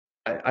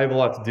I have a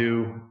lot to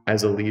do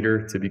as a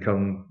leader to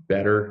become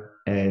better,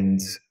 and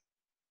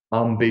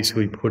I'm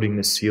basically putting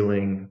the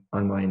ceiling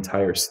on my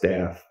entire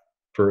staff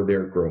for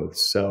their growth.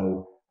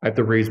 So I have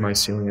to raise my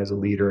ceiling as a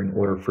leader in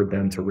order for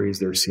them to raise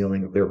their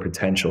ceiling of their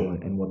potential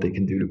and what they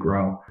can do to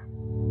grow.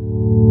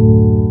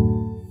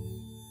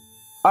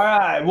 All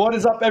right, what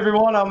is up,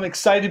 everyone? I'm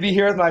excited to be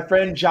here with my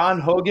friend John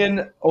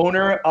Hogan,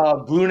 owner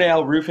of Blue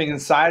Nail Roofing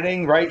and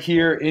Siding, right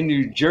here in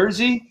New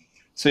Jersey.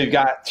 So you've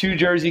got two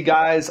Jersey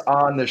guys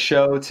on the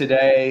show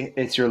today.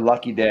 It's your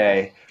lucky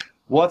day.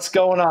 What's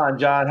going on,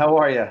 John? How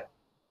are you?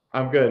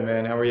 I'm good,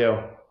 man. How are you?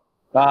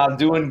 I'm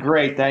doing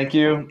great, thank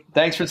you.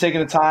 Thanks for taking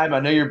the time.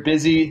 I know you're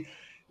busy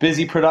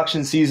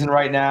production season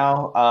right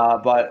now,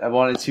 but I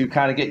wanted to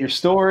kind of get your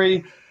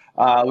story.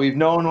 We've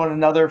known one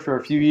another for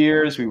a few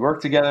years. We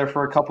worked together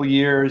for a couple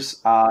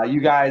years.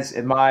 You guys,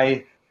 in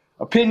my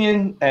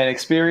opinion and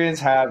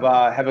experience, have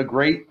a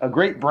great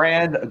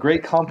brand, a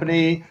great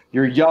company.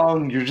 You're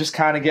young. You're just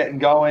kind of getting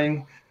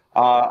going.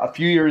 A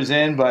few years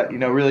in, but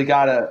really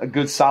got a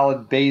good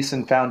solid base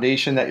and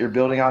foundation that you're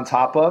building on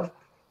top of.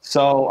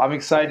 So I'm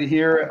excited to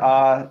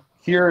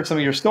hear some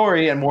of your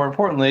story, and more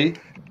importantly,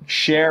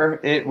 share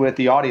it with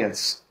the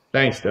audience.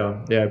 Thanks,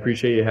 though. Yeah, I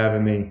appreciate you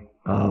having me.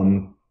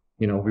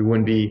 We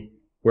wouldn't be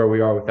where we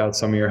are without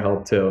some of your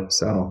help too.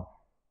 So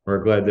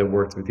we're glad to have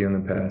worked with you in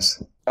the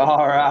past.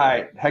 All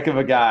right, heck of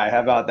a guy. How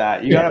about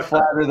that? You got to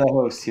flatter the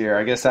host here.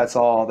 I guess that's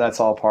all. That's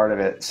all part of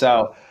it.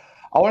 So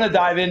I want to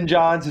dive in,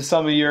 John, to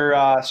some of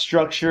your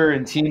structure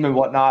and team and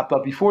whatnot.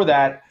 But before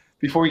that,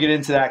 before we get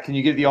into that, can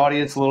you give the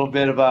audience a little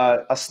bit of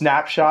a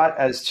snapshot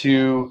as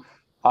to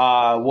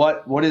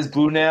what is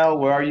Blue Nail?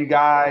 Where are you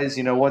guys?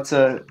 What's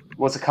a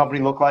company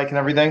look like and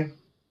everything?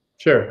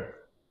 Sure.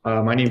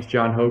 My name's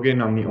John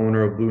Hogan. I'm the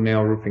owner of Blue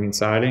Nail Roofing and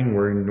Siding.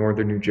 We're in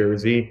northern New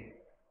Jersey.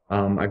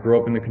 I grew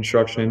up in the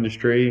construction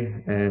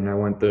industry, and I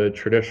went the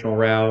traditional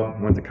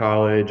route. Went to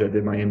college. I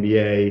did my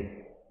MBA,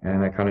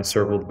 and I kind of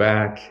circled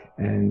back.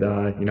 And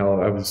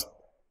I was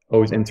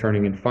always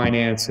interning in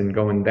finance and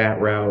going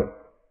that route.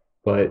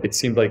 But it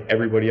seemed like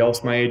everybody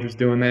else my age was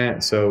doing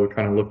that, so I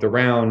kind of looked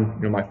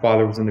around. My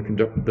father was in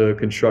the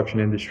construction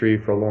industry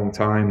for a long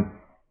time.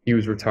 He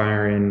was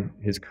retiring.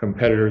 His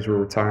competitors were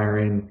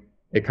retiring.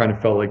 It kind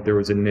of felt like there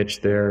was a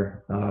niche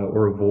there,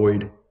 or a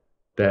void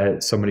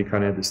that somebody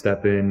kind of had to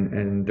step in,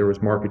 and there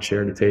was market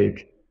share to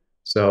take.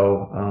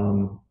 So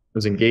I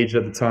was engaged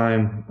at the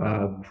time,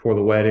 before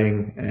the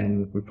wedding,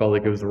 and we felt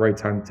like it was the right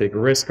time to take a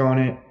risk on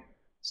it.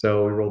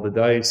 So we rolled the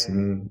dice,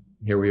 and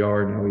here we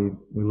are. Now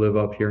we live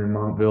up here in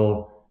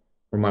Montville,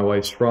 where my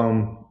wife's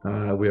from.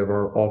 We have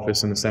our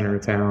office in the center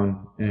of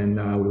town, and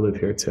we live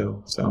here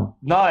too. So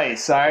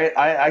Nice.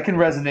 I can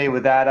resonate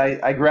with that.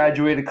 I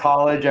graduated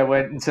college. I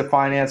went into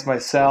finance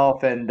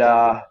myself, and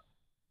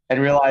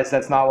realized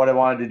that's not what I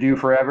wanted to do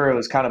forever. It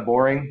was kind of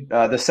boring,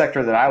 the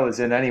sector that I was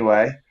in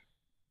anyway,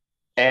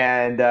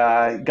 and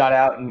got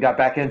out and got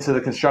back into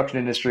the construction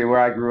industry where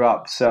I grew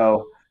up.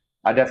 So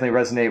I definitely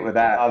resonate with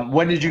that.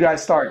 When did you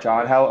guys start,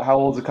 John? How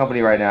old's the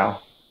company right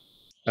now?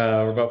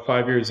 we're about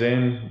 5 years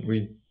in.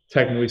 We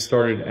technically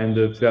started end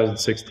of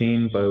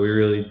 2016, but we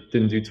really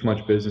didn't do too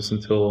much business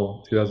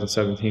until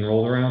 2017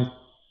 rolled around.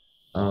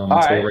 All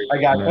So we're right,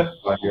 right I on that gotcha.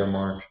 5 year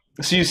mark.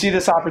 So you see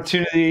this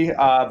opportunity,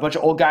 a bunch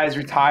of old guys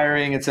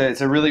retiring. It's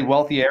a really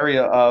wealthy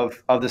area of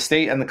the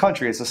state and the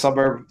country. It's the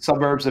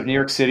suburbs of New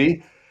York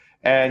City,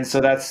 and so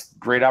that's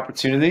great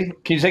opportunity.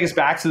 Can you take us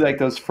back to like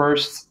those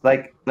first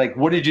like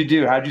what did you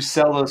do? How did you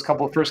sell those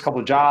first couple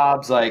of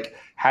jobs? Like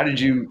how did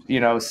you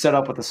set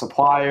up with a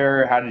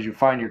supplier? How did you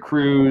find your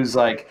crews?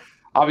 Like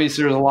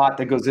obviously there's a lot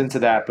that goes into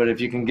that, but if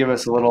you can give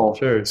us a little.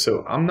 Sure.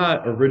 So I'm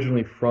not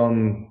originally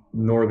from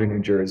northern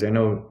New Jersey. I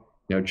know,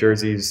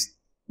 Jersey's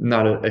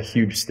not a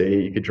huge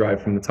state. You could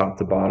drive from the top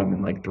to bottom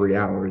in like 3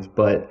 hours,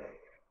 but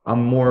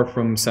I'm more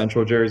from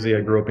central Jersey.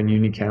 I grew up in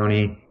Union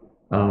County.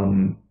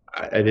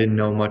 I didn't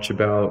know much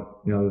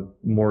about,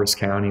 Morris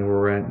County where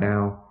we're at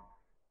now.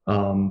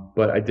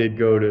 But I did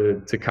go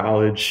to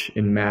college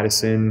in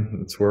Madison.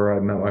 That's where I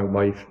met my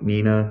wife,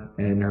 Nina,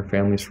 and her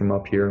family's from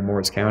up here in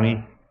Morris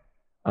County.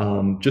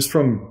 Just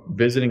from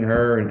visiting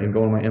her and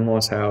going to my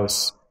in-laws'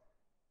 house,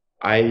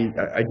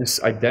 I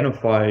just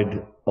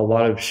identified a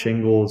lot of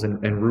shingles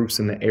and roofs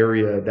in the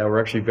area that were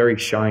actually very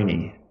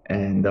shiny.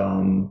 And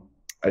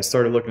I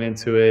started looking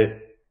into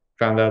it,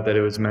 found out that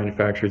it was a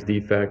manufacturer's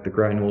defect. The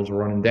granules were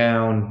running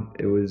down.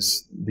 It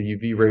was the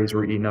UV rays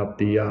were eating up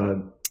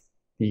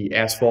the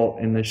asphalt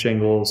in the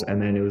shingles, and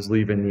then it was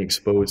leaving the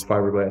exposed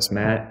fiberglass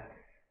mat.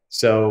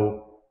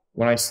 So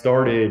when I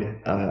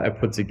started, I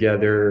put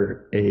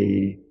together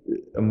a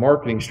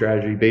marketing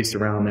strategy based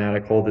around that. I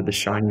called it the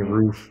shiny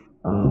roof.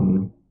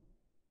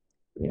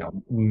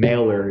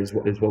 Mailer is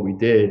what we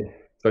did.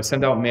 So I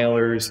sent out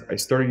mailers. I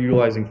started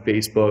utilizing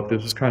Facebook.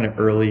 This was kind of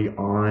early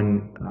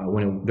on,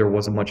 when there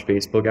wasn't much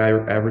Facebook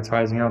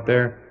advertising out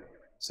there.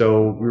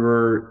 So we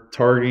were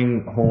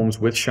targeting homes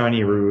with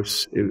shiny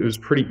roofs. It was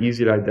pretty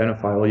easy to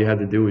identify. All you had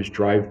to do was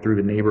drive through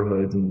the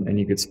neighborhoods, and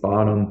you could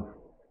spot them.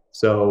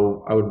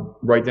 So I would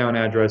write down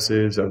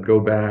addresses. I would go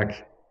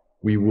back.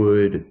 We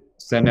would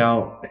send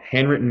out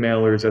handwritten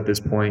mailers at this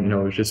point. It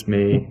was just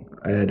me.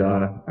 I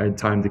had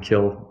time to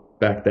kill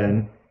back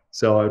then.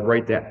 So I'd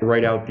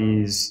write out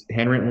these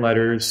handwritten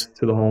letters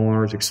to the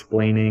homeowners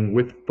explaining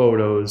with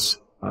photos,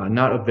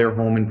 not of their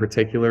home in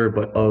particular,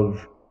 but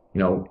of,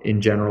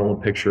 in general,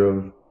 a picture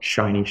of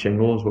shiny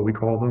shingles, what we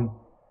call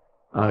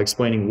them,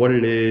 explaining what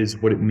it is,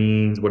 what it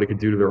means, what it could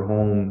do to their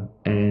home,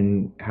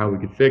 and how we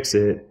could fix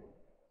it.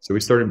 So we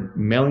started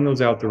mailing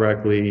those out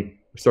directly.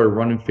 We started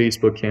running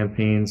Facebook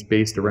campaigns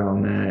based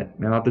around that.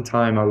 Now, at the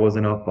time, I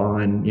wasn't up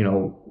on,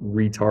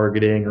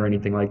 retargeting or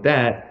anything like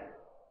that,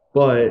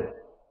 but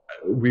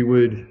we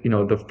would,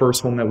 the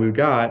first home that we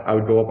got, I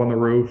would go up on the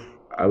roof.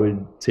 I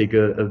would take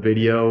a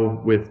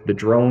video with the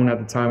drone at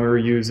the time we were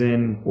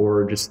using,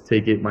 or just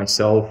take it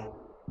myself.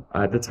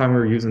 At the time, we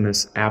were using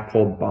this app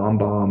called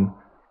BombBomb.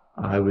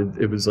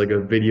 It was like a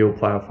video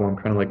platform,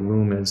 kind of like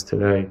Loom is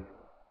today.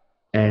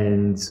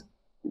 And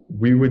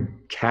we would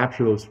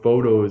capture those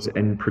photos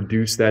and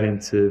produce that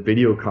into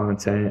video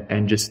content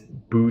and just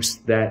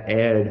boost that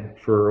ad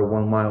for a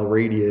 1 mile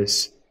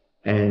radius.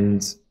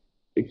 And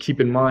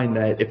keep in mind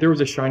that if there was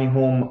a shiny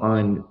home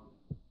on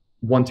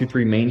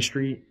 123 Main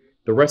Street,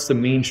 the rest of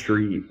Main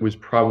Street was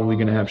probably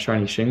going to have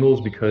shiny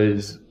shingles,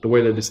 because the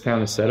way that this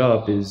town is set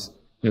up is,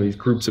 these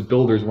groups of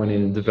builders went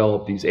in and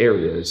developed these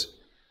areas.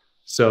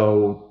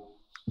 So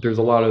there's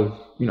a lot of,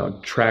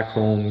 track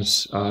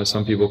homes,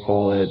 some people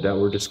call it, that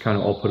were just kind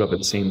of all put up at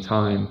the same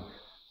time.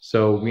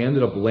 So we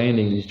ended up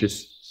landing these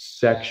just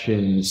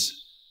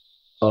sections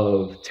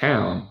of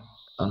town.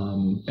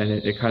 And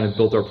it kind of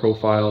built our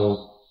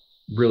profile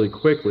really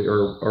quickly,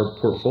 or our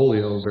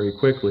portfolio very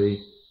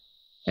quickly.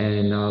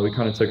 And we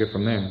kind of took it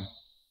from there.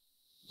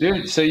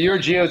 Dude, so you were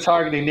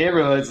geo-targeting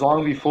neighborhoods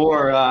long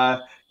before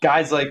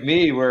guys like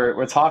me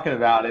were talking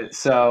about it.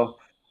 So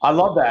I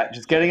love that.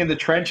 Just getting in the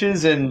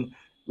trenches and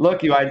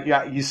look,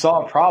 you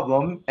saw a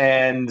problem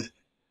and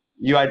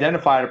you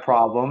identified a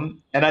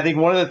problem. And I think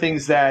one of the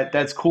things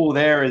that's cool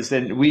there is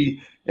that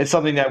it's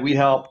something that we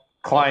help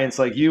clients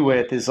like you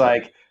with, is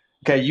like,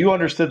 okay, you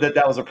understood that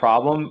that was a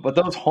problem, but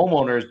those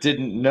homeowners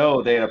didn't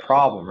know they had a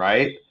problem,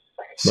 right?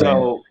 Right.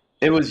 So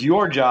it was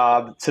your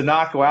job to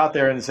not go out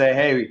there and say,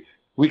 hey,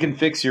 we can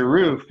fix your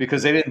roof,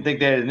 because they didn't think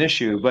they had an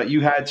issue, but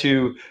you had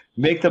to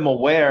make them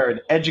aware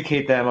and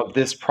educate them of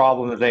this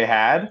problem that they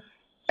had,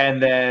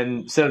 and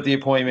then set up the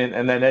appointment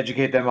and then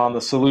educate them on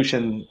the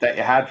solution that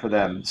you had for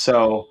them.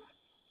 So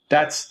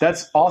that's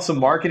awesome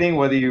marketing,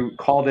 whether you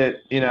called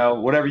it,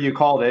 whatever you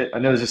called it. I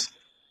know it's just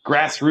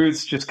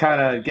grassroots, just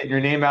kind of getting your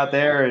name out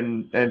there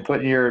and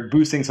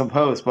boosting some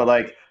posts, but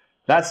like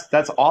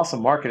that's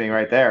awesome marketing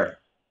right there.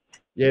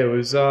 Yeah,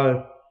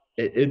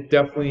 it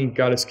definitely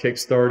got us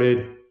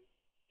kick-started.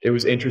 It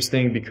was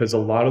interesting because a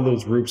lot of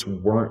those roofs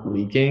weren't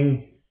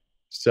leaking.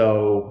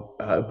 So,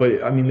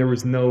 but I mean, there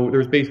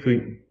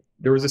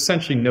was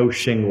essentially no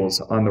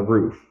shingles on the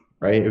roof,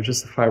 right? It was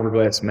just a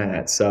fiberglass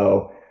mat.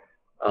 So,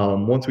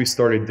 once we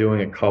started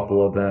doing a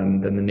couple of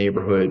them, then the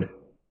neighborhood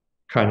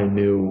kind of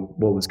knew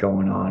what was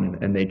going on,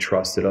 and they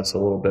trusted us a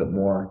little bit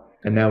more.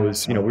 And that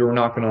was, we were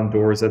knocking on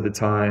doors at the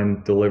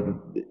time,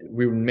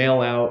 we would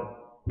mail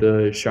out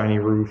the shiny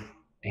roof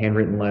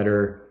handwritten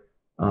letter,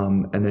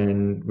 and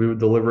then we would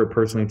deliver it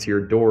personally to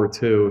your door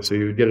too. So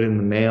you would get it in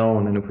the mail,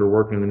 and then if we were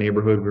working in the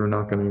neighborhood, we were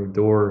knocking on your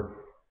door.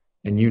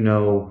 And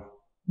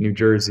New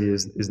Jersey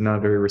is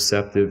not very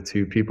receptive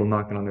to people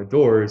knocking on their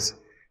doors.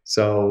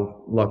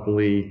 So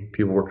luckily,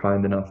 people were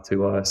kind enough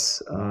to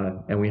us,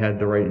 and we had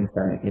the right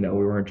intent. We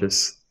weren't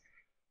just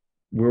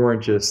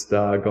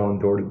going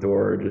door to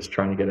door, just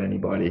trying to get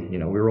anybody. We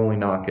were only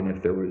knocking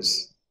if there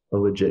was a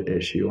legit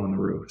issue on the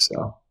roof.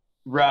 So.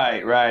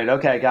 Right, right.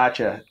 Okay,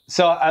 gotcha.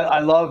 So I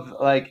love,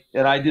 like,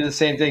 and I do the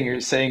same thing. You're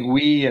saying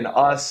we and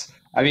us.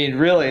 I mean,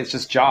 really, it's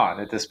just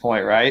John at this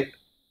point, right?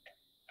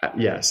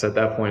 Yes, at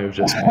that point it was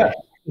just me. I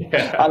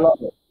Yeah. love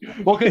it.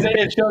 Well, because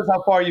it shows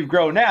how far you've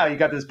grown now. You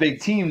got this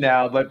big team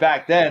now, but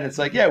back then it's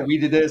like, yeah, we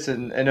did this,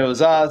 and it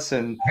was us,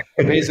 and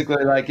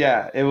basically, like,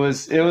 yeah, it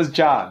was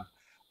John.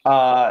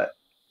 Uh,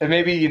 and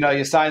maybe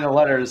you sign the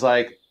letters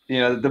like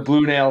the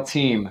Blue Nail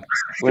team,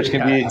 which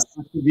can Yeah,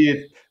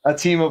 be a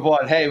team of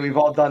what? Hey, we've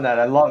all done that.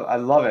 I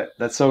love it.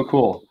 That's so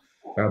cool.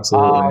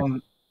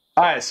 absolutely.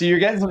 All right, so you're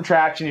getting some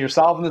traction. You're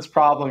solving this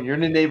problem. You're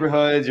in the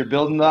neighborhoods. You're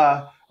building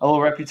a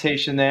little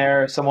reputation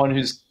there. Someone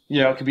who's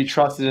can be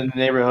trusted in the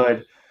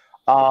neighborhood.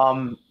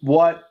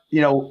 What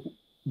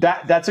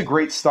that's a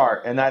great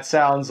start, and that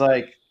sounds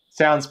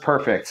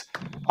perfect.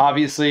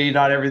 Obviously,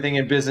 not everything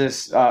in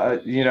business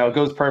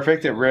goes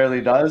perfect. It rarely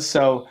does.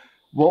 So,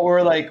 what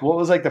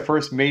was like the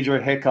first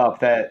major hiccup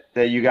that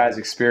you guys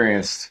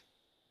experienced?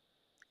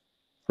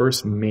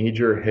 First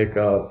major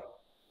hiccup.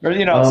 Or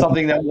Um,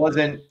 something that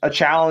wasn't a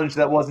challenge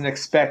that wasn't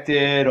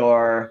expected,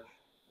 or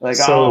like,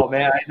 so oh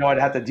man, I didn't know I'd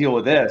have to deal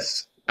with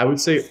this. I would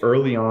say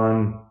early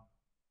on,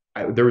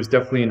 there was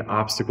definitely an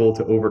obstacle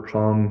to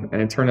overcome,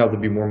 and it turned out to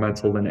be more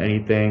mental than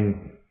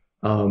anything.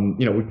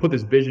 We put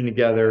this vision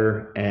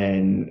together,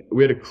 and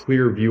we had a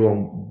clear view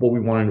on what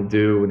we wanted to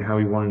do and how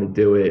we wanted to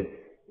do it.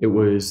 it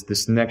was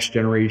this next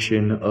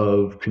generation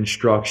of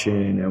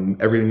construction,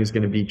 and everything is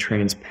going to be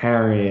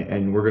transparent,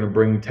 and we're going to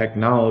bring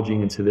technology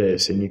into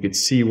this, and you could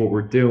see what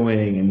we're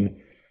doing. And,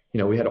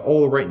 we had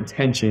all the right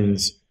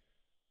intentions,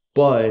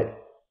 but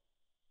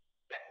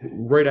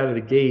right out of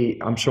the gate,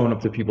 I'm showing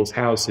up to people's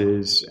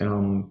houses,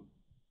 and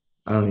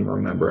I don't even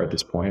remember at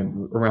this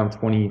point, around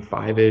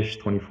 25-ish,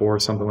 24,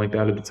 something like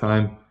that at the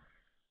time.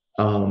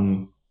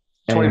 Um,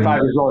 25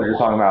 and years old, you're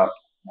talking about.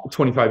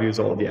 25 years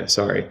old, yeah,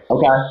 sorry.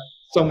 Okay.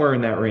 Somewhere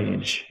in that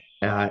range.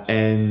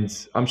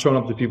 And I'm showing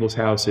up to people's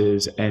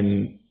houses,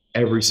 and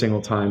every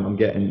single time I'm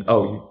getting,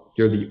 oh,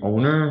 you're the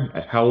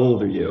owner? How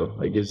old are you?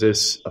 Like, is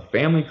this a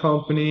family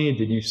company?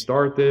 Did you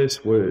start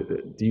this?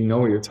 What, do you know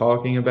what you're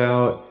talking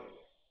about?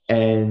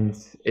 And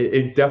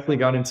it definitely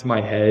got into my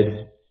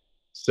head.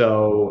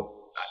 So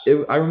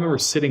I remember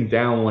sitting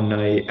down one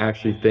night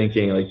actually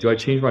thinking, like, do I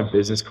change my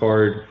business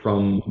card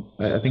from,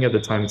 I think at the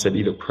time it said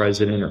either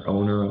president or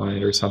owner on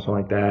it or something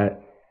like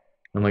that.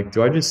 I'm like,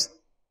 do I just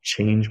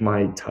change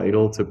my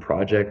title to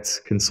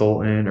project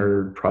consultant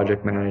or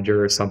project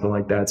manager or something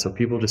like that so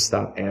people just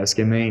stop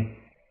asking me?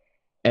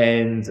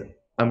 And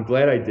I'm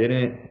glad I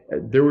didn't.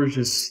 There was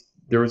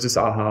this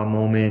aha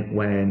moment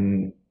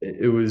when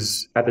it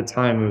was, at the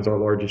time, it was our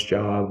largest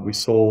job. We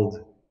sold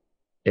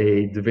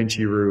a Da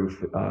Vinci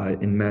roof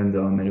in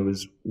Mendham, and it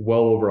was well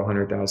over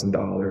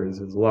 $100,000.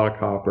 It was a lot of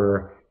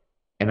copper,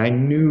 and I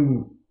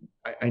knew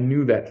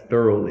that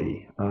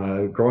thoroughly.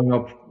 Growing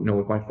up,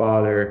 with my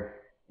father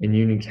in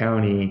Union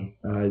County,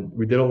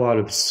 we did a lot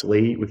of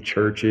slate with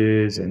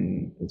churches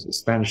and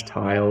Spanish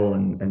tile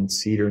and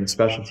cedar and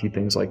specialty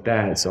things like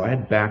that. So I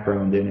had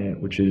background in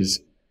it, which is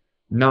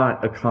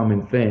not a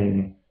common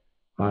thing.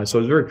 So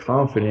I was very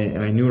confident,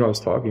 and I knew what I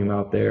was talking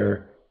about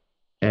there.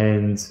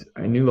 And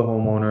I knew the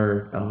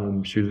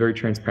homeowner. She was very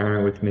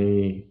transparent with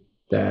me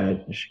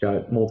that she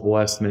got multiple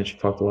estimates. She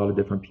talked to a lot of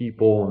different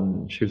people,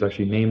 and she was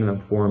actually naming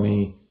them for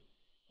me.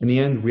 In the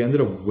end, we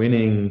ended up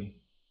winning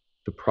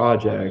the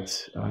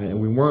project, and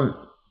we weren't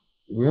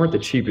the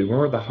cheapest, we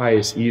weren't the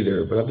highest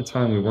either, but at the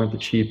time we weren't the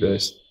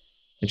cheapest.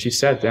 And she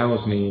sat down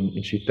with me,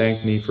 and she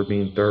thanked me for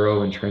being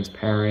thorough and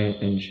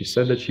transparent. And she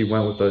said that she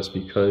went with us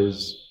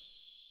because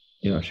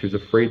she was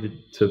afraid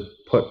to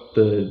put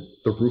the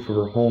roof of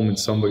her home in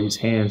somebody's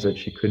hands that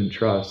she couldn't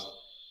trust.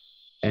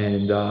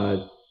 And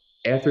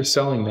after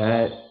selling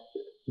that,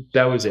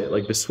 that was it.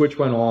 Like, the switch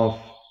went off,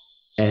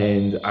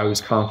 and I was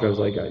confident. I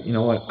was like, you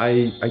know what?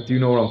 I do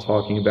know what I'm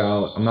talking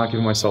about. I'm not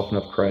giving myself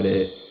enough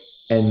credit.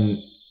 And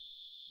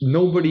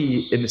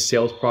nobody in the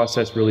sales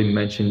process really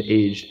mentioned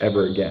age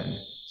ever again.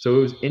 So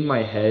it was in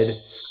my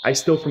head. I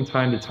still from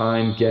time to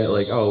time get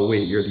like, oh,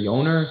 wait, you're the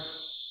owner?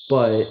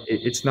 But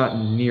it's not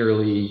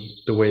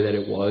nearly the way that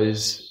it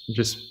was.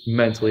 Just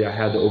mentally, I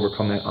had to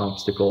overcome that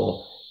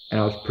obstacle, and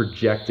I was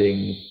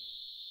projecting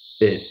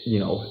it,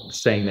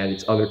 saying that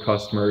it's other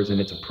customers and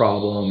it's a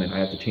problem and I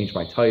have to change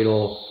my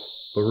title.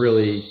 But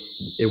really,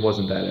 it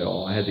wasn't that at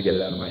all. I had to get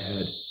it out of my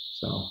head.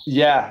 So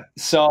Yeah.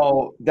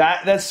 So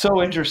that's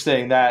so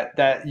interesting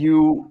that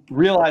you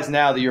realize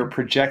now that you're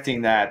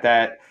projecting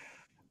that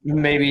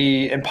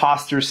maybe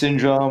imposter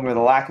syndrome or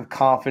the lack of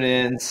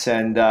confidence,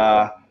 and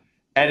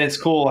it's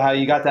cool how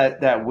you got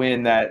that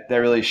win that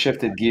really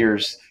shifted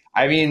gears.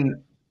 I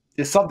mean,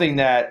 it's something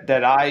that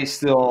I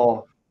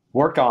still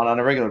work on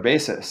a regular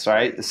basis,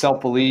 right? The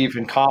self-belief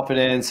and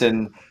confidence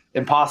and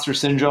imposter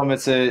syndrome.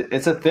 It's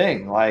a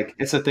thing. Like,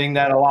 it's a thing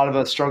that a lot of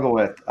us struggle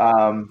with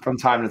from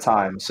time to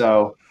time.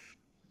 So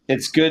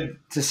it's good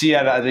to see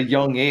at a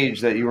young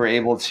age that you were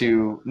able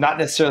to not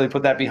necessarily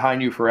put that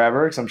behind you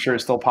forever, because I'm sure it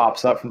still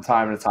pops up from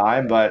time to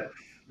time, but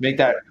make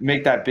that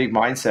big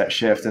mindset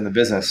shift in the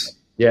business.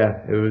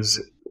 yeah, it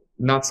was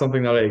not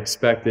something that I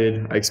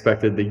expected. I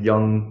expected the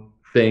young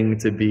thing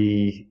to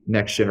be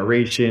next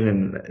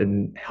generation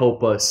and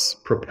help us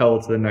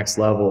propel to the next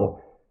level,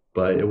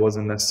 but it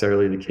wasn't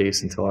necessarily the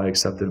case until I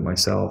accepted it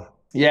myself.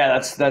 Yeah,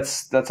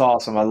 that's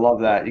awesome. I love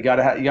that. You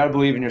gotta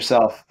believe in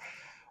yourself.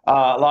 A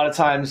lot of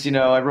times,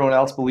 everyone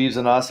else believes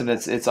in us, and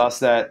it's us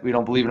that we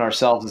don't believe in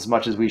ourselves as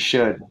much as we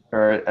should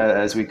or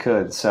as we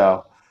could.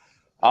 So,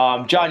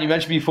 John, you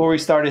mentioned before we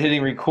started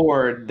hitting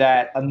record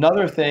that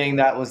another thing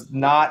that was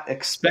not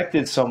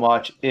expected so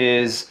much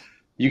is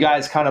you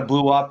guys kind of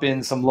blew up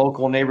in some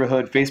local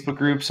neighborhood Facebook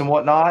groups and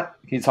whatnot.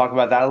 Can you talk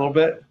about that a little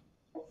bit?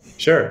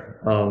 Sure.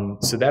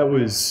 So that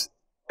was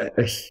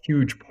a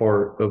huge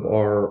part of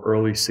our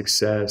early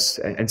success,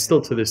 and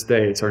still to this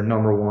day, it's our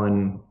number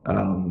one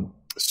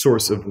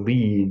source of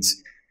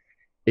leads.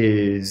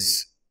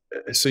 Is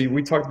so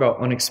we talked about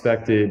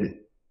unexpected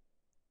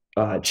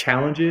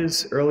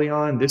challenges early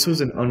on. This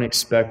was an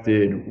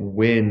unexpected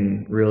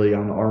win, really,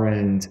 on our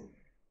end.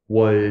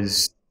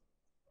 Was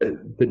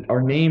that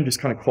our name just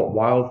kind of caught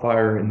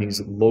wildfire in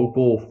these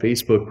local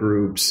Facebook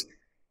groups,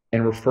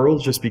 and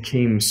referrals just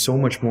became so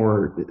much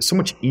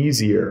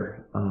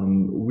easier.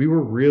 We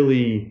were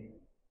really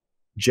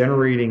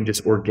generating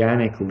just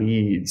organic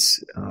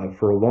leads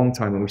for a long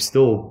time, and we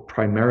still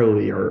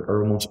primarily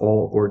are almost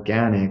all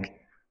organic.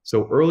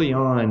 So early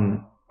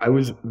on, I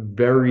was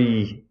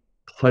very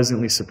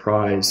pleasantly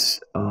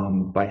surprised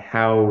by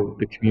how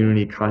the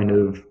community kind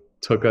of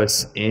took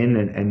us in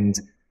and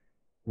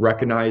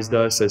recognized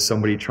us as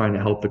somebody trying to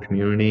help the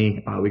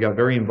community. We got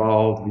very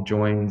involved. We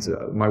joined.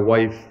 My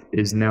wife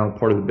is now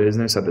part of the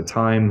business. At the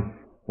time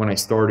when I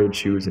started,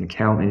 she was an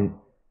accountant.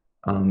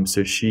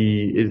 So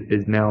she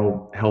is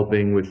now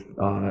helping with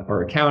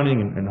our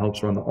accounting and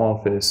helps run the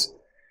office.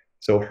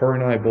 So her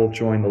and I both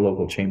joined the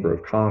local chamber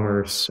of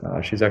commerce.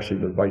 She's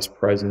actually the vice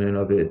president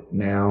of it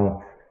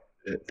now.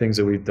 Things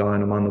that we've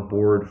done. I'm on the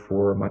board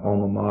for my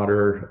alma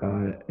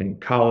mater in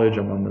college.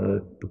 I'm on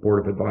the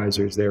board of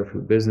advisors there for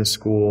the business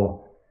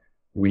school.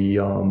 We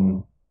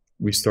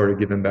we started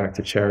giving back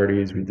to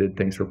charities. We did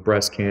things for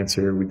breast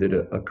cancer. We did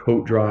a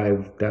coat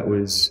drive that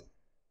was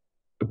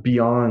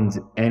beyond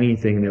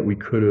anything that we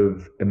could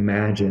have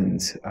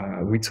imagined.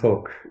 We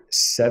took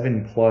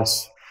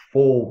 7+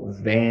 full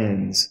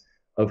vans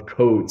of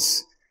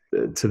coats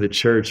to the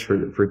church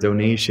for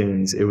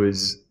donations. It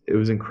was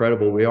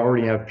incredible. We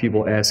already have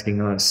people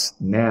asking us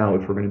now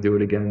if we're going to do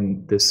it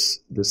again this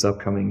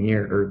upcoming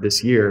year or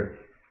this year.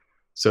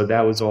 So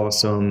that was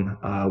awesome.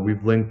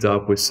 We've linked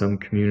up with some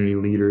community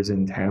leaders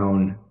in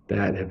town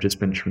that have just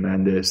been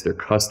tremendous. They're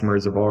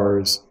customers of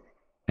ours,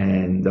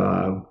 and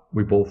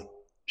we both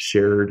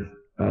shared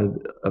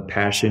a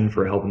passion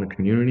for helping the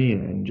community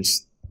and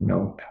just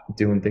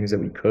doing things that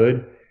we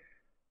could.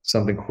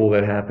 Something cool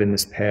that happened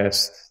this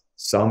past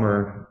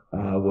summer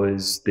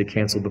was they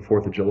canceled the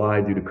 4th of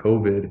July due to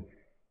COVID,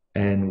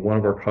 and one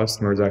of our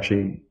customers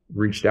actually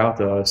reached out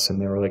to us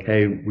and they were like,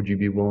 "Hey, would you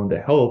be willing to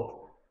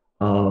help?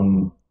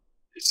 Um,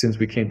 since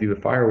we can't do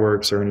the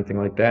fireworks or anything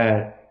like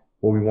that,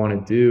 what we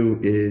want to do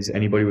is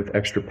anybody with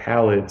extra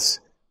pallets,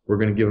 we're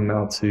going to give them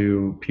out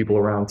to people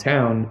around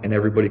town, and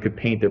everybody could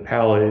paint their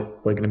pallet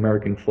like an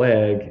American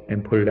flag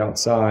and put it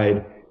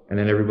outside, and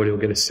then everybody will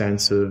get a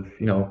sense of,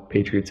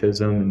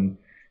 patriotism, and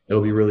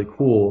it'll be really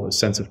cool, a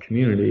sense of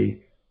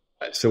community."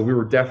 So we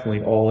were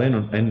definitely all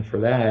in for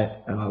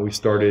that. We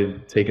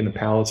started taking the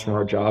pallets from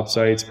our job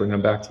sites, bringing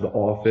them back to the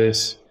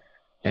office,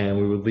 and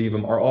we would leave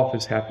them. Our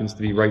office happens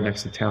to be right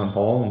next to town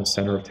hall in the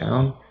center of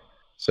town.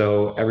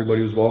 So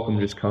everybody was welcome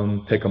to just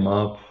come pick them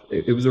up.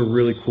 It was a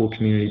really cool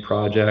community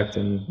project.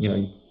 And,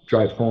 you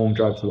drive home,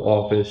 drive to the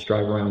office,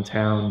 drive around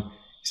town,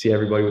 see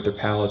everybody with their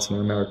pallets and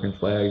their American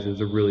flags. It was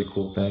a really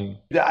cool thing.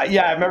 Yeah,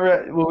 I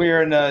remember when we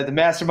were in the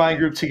mastermind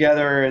group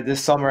together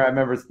this summer. I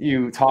remember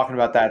you talking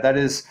about that.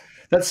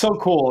 That's so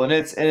cool.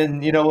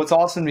 And what's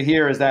awesome to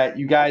hear is that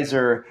you guys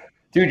are,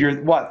 dude,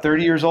 you're what,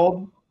 30 years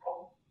old?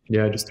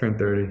 Yeah, I just turned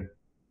 30.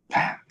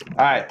 All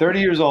right,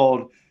 30 years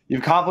old.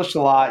 You've accomplished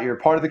a lot. You're a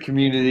part of the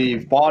community.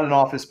 You've bought an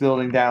office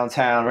building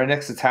downtown, right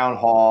next to town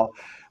hall.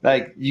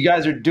 Like, you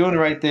guys are doing the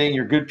right thing.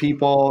 You're good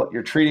people.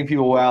 You're treating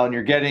people well, and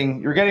you're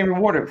getting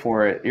rewarded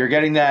for it. You're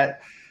getting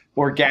that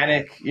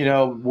organic,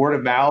 word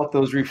of mouth,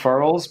 those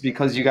referrals,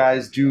 because you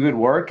guys do good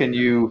work and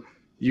you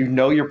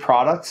know your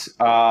product,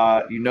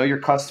 you know your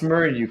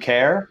customer, and you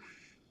care.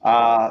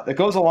 That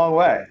goes a long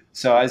way.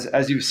 So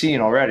as you've seen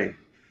already.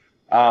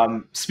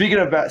 Speaking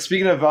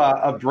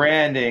of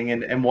branding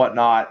and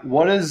whatnot,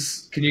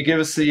 can you give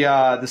us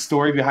the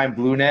story behind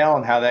Blue Nail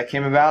and how that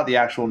came about, the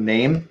actual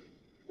name?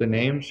 The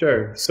name?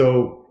 Sure.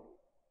 So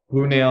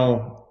Blue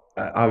Nail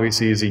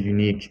obviously is a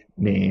unique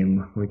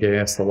name. We get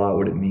asked a lot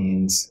what it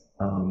means.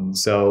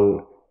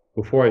 So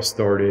before I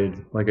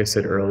started, like I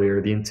said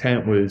earlier, the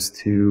intent was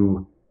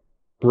to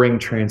bring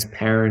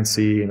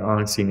transparency and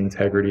honesty and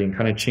integrity and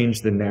kind of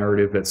change the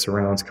narrative that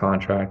surrounds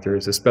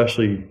contractors,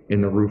 especially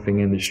in the roofing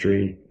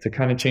industry, to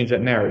kind of change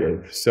that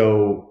narrative.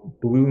 So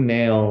Blue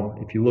Nail,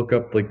 if you look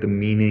up like the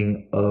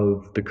meaning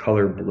of the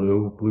color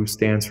blue, blue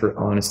stands for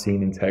honesty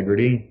and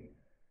integrity.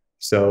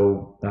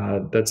 So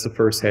that's the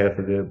first half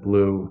of it,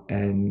 blue.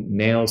 And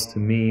nails to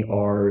me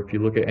are, if you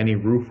look at any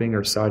roofing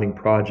or siding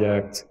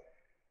project,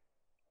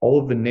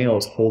 all of the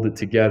nails hold it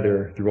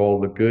together through all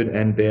the good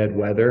and bad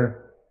weather.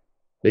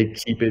 They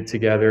keep it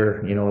together.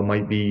 It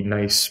might be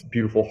nice,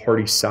 beautiful,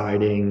 hardy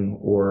siding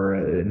or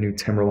a new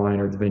Timberline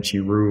or Da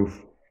Vinci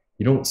roof.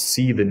 You don't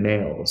see the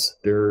nails.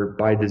 They're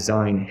by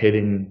design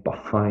hidden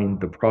behind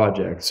the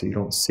project, so you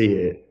don't see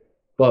it.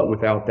 But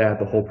without that,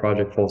 the whole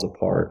project falls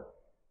apart.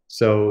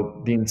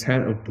 So the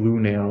intent of Blue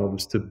Nail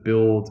was to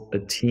build a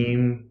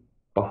team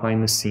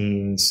behind the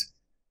scenes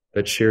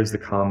that shares the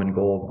common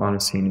goal of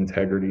honesty and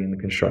integrity in the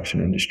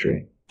construction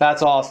industry.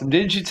 That's awesome.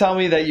 Didn't you tell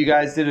me that you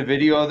guys did a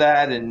video of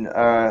that, and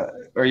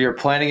or you're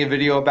planning a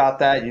video about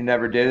that? You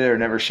never did it or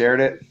never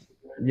shared it?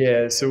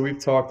 Yeah, so we've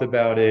talked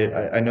about it.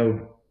 I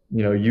know,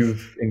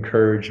 you've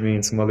encouraged me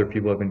and some other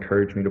people have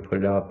encouraged me to put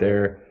it out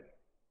there.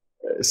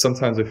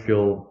 Sometimes I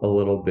feel a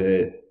little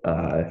bit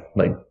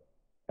like,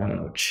 I don't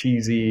know,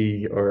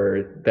 cheesy,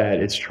 or that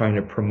it's trying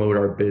to promote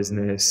our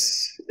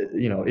business.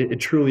 It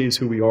truly is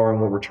who we are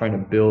and what we're trying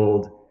to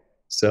build.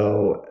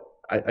 So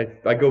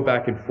I go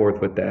back and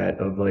forth with that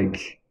of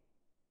like,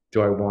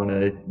 do I want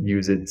to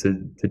use it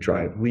to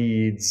drive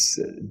leads?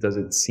 Does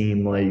it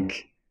seem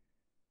like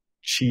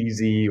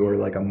cheesy or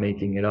like I'm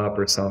making it up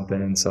or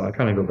something? And so I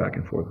kind of go back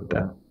and forth with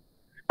that.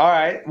 All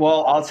right.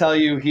 Well, I'll tell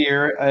you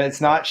here.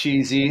 It's not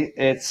cheesy.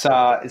 It's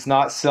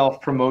not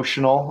self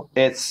promotional.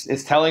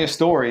 It's telling a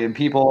story, and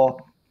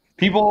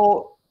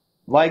people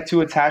like to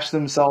attach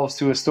themselves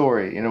to a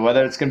story. You know,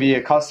 whether it's going to be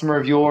a customer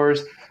of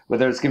yours,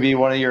 whether it's going to be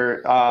one of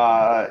your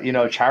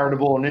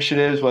charitable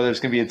initiatives, whether it's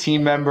going to be a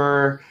team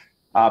member.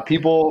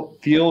 People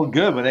feel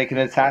good when they can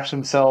attach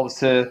themselves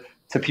to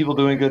people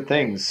doing good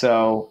things.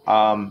 So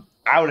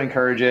I would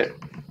encourage it.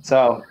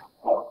 So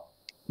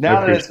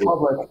I appreciate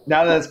it.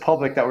 now that it's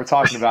public that we're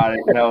talking about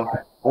it,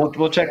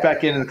 we'll check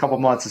back in a couple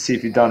months to see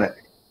if you've done it.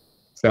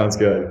 Sounds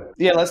good.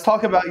 Yeah, let's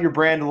talk about your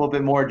brand a little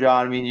bit more,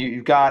 John. I mean,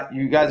 you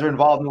guys are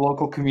involved in the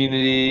local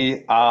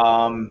community.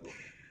 I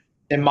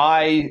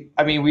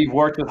mean, we've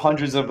worked with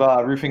hundreds of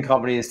roofing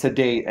companies to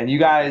date, and you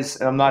guys,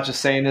 and I'm not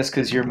just saying this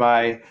because you're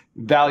my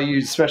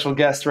valued special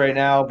guest right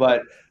now,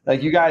 but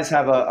like you guys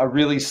have a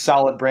really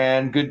solid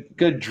brand,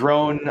 good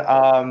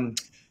drone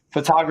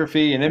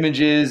photography and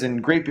images,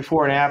 and great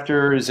before and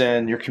afters,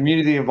 and your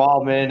community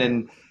involvement,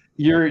 and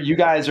you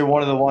guys are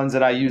one of the ones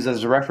that I use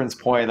as a reference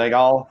point. Like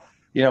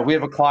we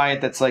have a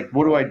client that's like,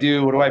 what do I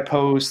do? What do I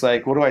post?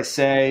 Like, what do I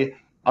say?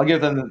 I'll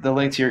give them the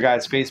link to your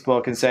guys'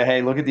 Facebook and say,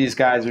 hey, look at these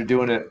guys. They're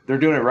doing it. They're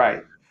doing it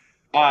right.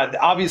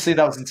 Obviously,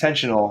 that was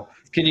intentional.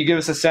 Can you give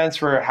us a sense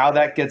for how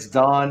that gets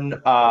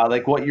done?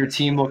 Like what your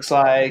team looks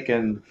like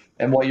and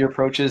what your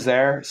approach is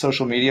there,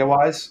 social media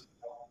wise?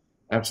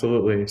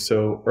 Absolutely.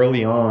 So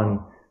early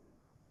on,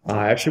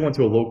 I actually went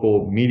to a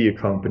local media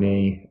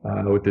company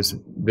with this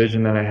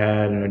vision that I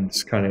had, and I'm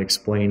just kind of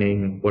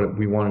explaining what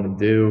we wanted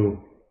to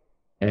do.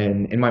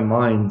 And in my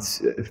mind,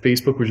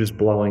 Facebook was just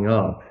blowing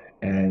up.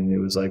 And it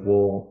was like,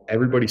 well,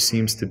 everybody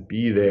seems to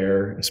be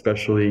there,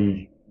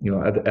 especially,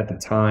 at the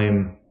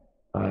time,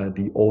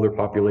 the older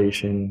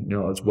population,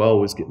 as well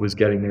was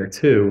getting there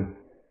too.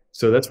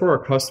 So that's where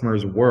our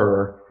customers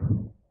were.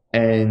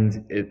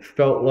 And it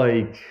felt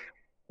like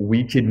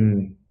we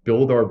can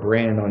build our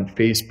brand on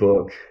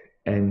Facebook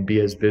and be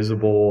as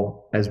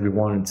visible as we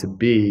wanted to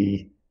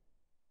be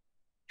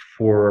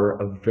for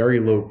a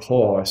very low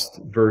cost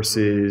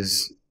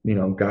versus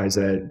guys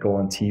that go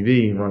on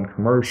TV and run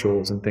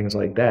commercials and things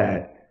like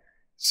that.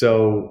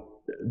 So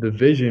the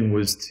vision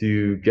was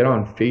to get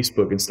on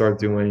Facebook and start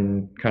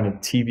doing kind of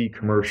TV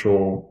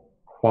commercial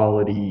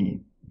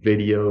quality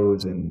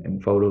videos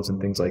and photos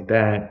and things like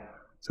that.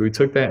 So we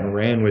took that and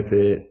ran with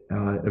it.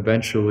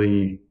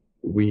 Eventually,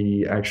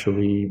 we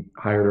actually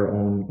hired our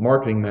own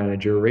marketing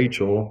manager,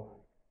 Rachel,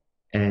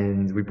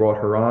 and we brought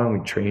her on.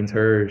 We trained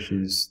her.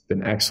 She's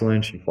been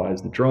excellent. She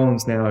flies the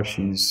drones now.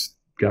 She's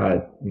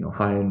got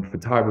high-end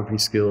photography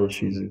skills.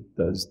 She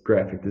does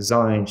graphic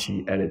design.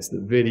 She edits the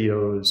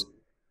videos.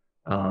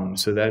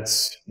 So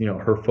that's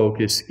her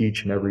focus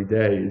each and every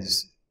day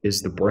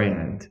is the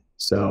brand.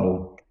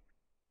 So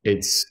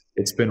it's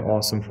been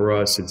awesome for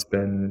us. It's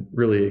been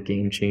really a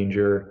game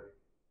changer.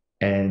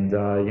 And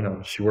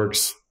she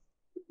works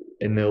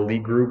in the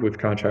elite group with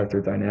Contractor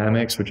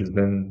Dynamics, which has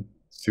been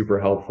super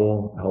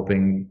helpful,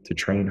 helping to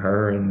train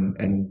her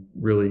and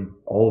really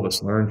all of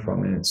us learn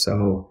from it.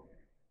 So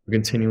we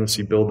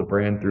continuously build the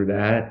brand through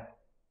that.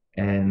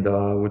 And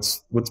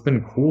what's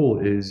been cool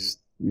is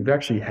we've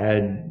actually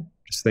had,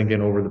 just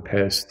thinking over the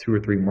past 2 or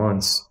 3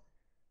 months,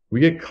 we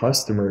get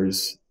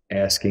customers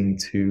asking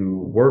to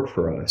work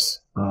for us,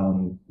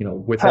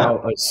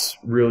 without us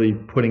really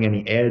putting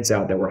any ads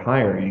out that we're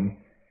hiring.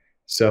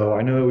 So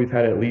I know that we've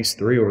had at least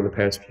 3 over the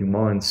past few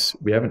months.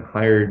 We haven't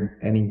hired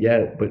any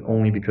yet, but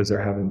only because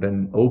there haven't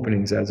been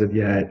openings as of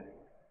yet.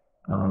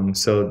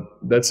 So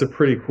that's a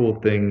pretty cool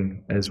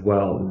thing as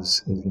well,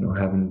 is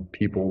having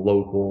people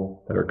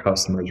local that are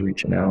customers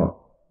reaching out,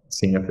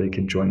 seeing if they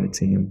can join the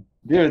team.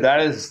 Dude,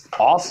 that is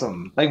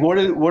awesome. Like, what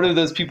do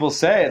those people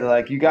say? They're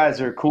like, you guys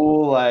are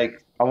cool.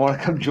 Like, I want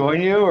to come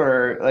join you,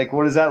 or like,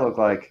 what does that look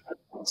like?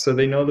 So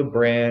they know the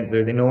brand,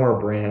 they know our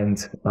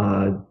brand.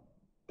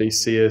 They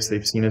see us,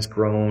 they've seen us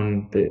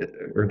grown,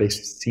 they've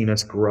seen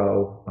us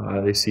grow.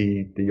 They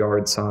see the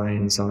yard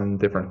signs on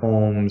different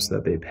homes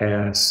that they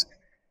pass,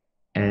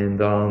 and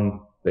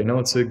they know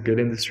it's a good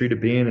industry to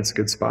be in. It's a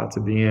good spot to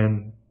be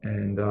in,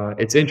 and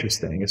it's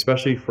interesting,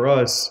 especially for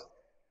us.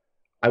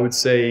 I would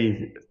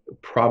say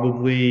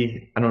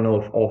probably, I don't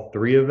know if all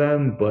 3 of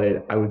them,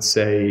 but I would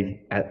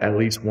say at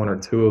least 1 or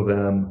 2 of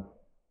them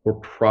were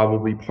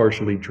probably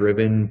partially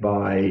driven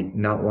by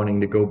not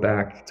wanting to go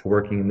back to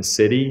working in the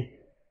city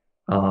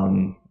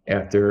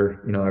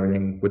after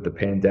everything with the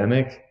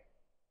pandemic.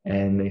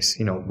 And they,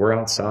 we're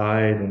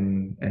outside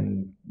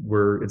and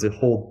it's a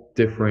whole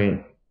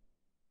different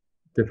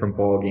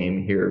ball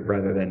game here,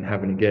 rather than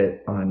having to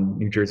get on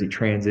New Jersey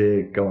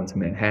Transit, go into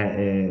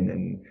Manhattan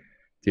and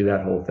do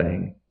that whole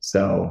thing.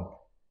 So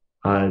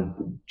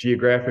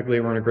geographically,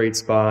 we're in a great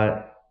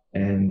spot,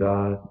 and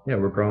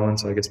we're growing.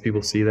 So I guess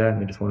people see that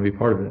and they just want to be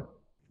part of it.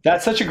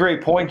 That's such a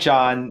great point,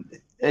 John.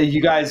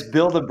 You guys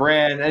build a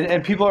brand,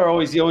 and people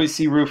you always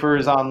see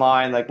roofers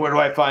online, like, where do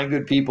I find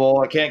good people?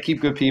 I can't keep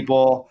good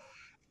people.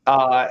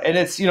 And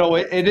it's,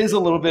 it is a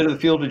little bit of the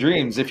field of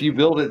dreams. If you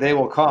build it, they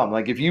will come.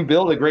 Like, if you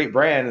build a great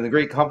brand and a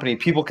great company,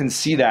 people can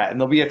see that and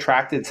they'll be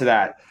attracted to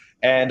that.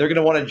 and they're going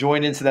to want to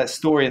join into that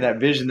story and that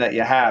vision that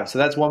you have. So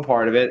that's one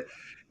part of it.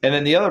 And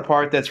then the other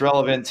part that's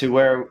relevant to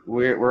where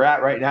we're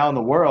at right now in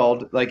the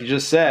world, like you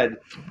just said,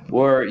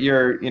 where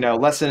you're,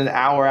 less than an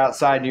hour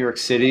outside New York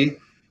City.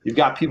 You've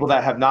got people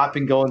that have not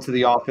been going to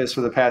the office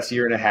for the past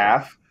year and a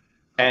half.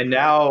 And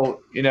now,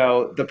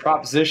 the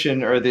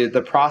proposition or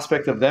the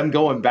prospect of them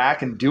going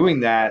back and doing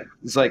that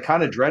is like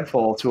kind of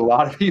dreadful to a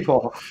lot of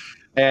people.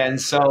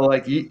 And so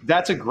like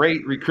that's a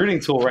great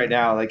recruiting tool right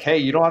now. Like, hey,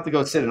 you don't have to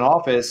go sit in an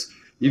office.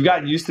 You've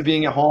gotten used to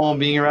being at home,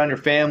 being around your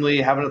family,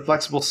 having a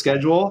flexible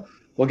schedule.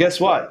 Well, guess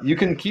what? You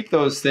can keep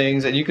those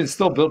things and you can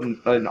still build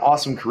an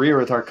awesome career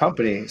with our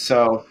company.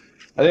 So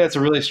I think that's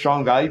a really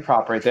strong value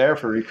prop right there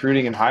for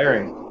recruiting and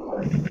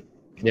hiring.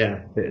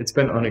 Yeah, it's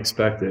been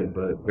unexpected,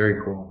 but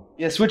very cool.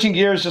 Yeah, switching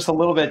gears just a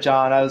little bit,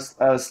 John. I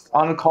was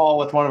on a call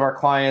with one of our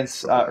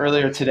clients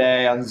earlier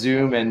today on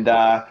Zoom, and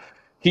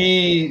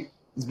he's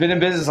been in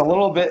business a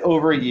little bit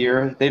over a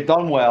year. They've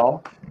done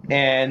well,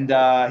 and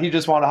he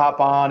just wanted to hop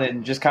on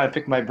and just kind of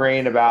pick my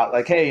brain about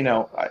like, hey,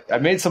 I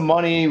made some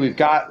money. We've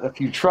got a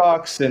few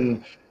trucks,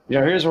 and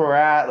here's where we're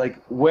at. Like,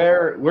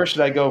 where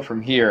should I go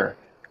from here?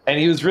 And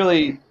he's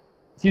really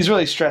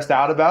stressed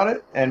out about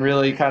it and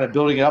really kind of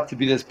building it up to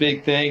be this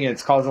big thing. And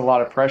it's causing a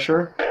lot of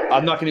pressure.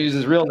 I'm not going to use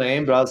his real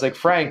name, but I was like,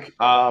 Frank,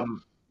 I'll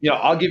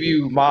give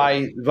you my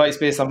advice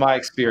based on my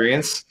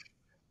experience.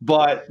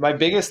 But my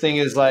biggest thing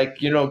is like,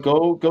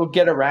 go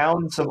get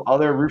around some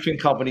other roofing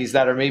companies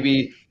that are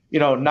maybe,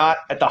 not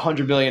at the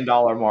 $100 million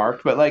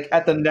mark, but like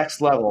at the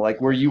next level,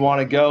 like where you want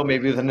to go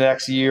maybe within the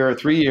next year or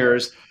 3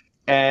 years,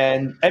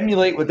 and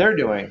emulate what they're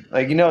doing.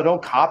 Like,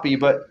 don't copy,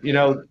 but, you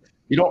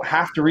don't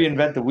have to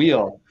reinvent the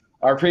wheel.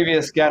 Our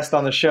previous guest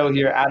on the show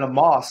here, Adam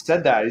Moss,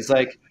 said that. He's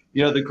like,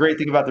 the great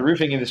thing about the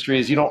roofing industry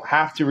is you don't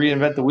have to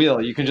reinvent the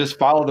wheel. You can just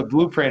follow the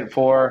blueprint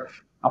for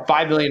a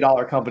 $5 million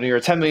company or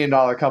a $10 million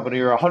company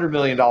or a $100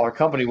 million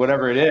company,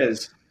 whatever it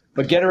is.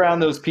 But get around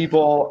those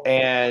people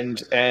and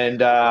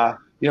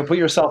put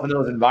yourself in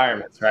those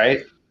environments,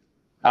 right?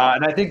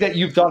 And I think that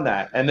you've done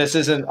that. And this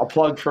isn't a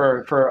plug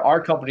for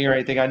our company or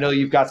anything. I know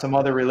you've got some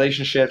other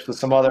relationships with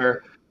some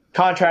other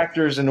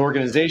contractors and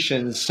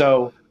organizations.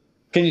 So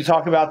can you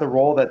talk about the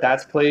role that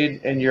that's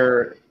played in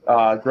your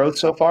growth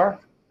so far?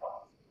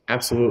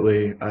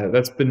 Absolutely.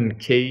 That's been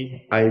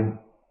key. I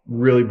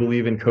really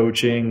believe in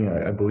coaching.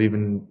 I believe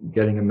in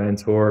getting a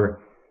mentor.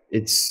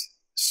 It's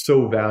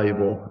so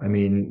valuable. I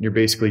mean, you're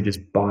basically just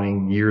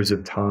buying years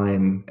of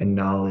time and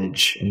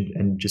knowledge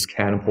and just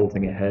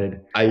catapulting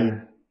ahead. I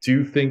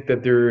do think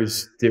that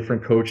there's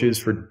different coaches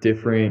for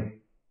different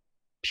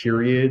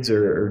periods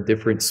or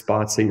different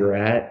spots that you're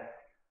at.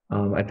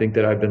 I think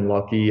that I've been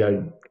lucky. I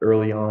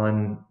early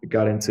on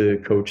got into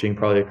coaching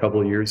probably a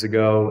couple of years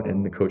ago,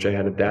 and the coach I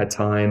had at that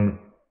time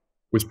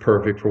was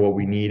perfect for what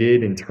we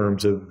needed in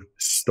terms of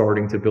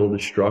starting to build a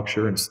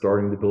structure and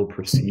starting to build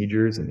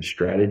procedures and a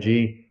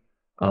strategy.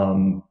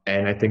 And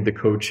I think the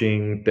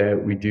coaching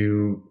that we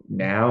do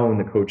now and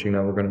the coaching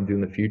that we're going to do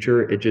in the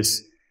future,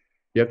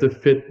 you have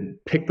to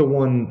pick the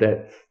one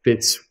that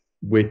fits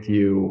with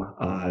you,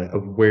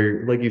 of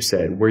where, like you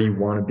said, where you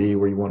want to be,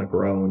 where you want to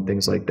grow and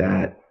things like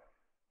that.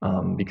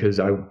 Because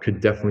I could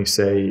definitely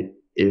say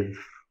if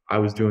I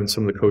was doing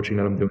some of the coaching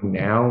that I'm doing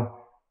now,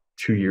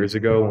 2 years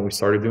ago when we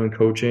started doing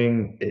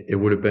coaching, it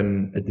would have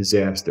been a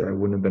disaster. I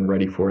wouldn't have been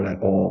ready for it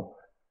at all.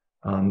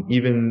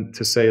 Even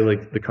to say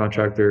like the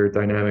Contractor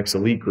Dynamics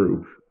Elite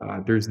Group,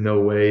 there's no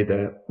way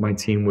that my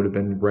team would have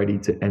been ready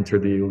to enter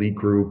the Elite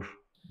Group,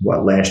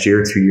 last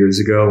year, 2 years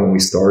ago when we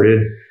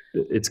started.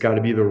 It's got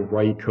to be the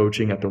right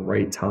coaching at the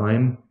right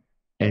time.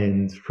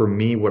 And for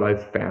me, what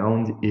I've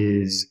found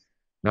is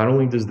not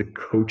only does the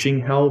coaching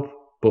help,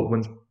 but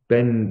what's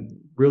been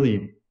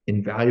really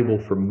invaluable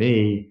for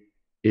me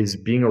is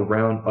being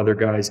around other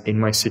guys in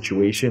my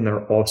situation that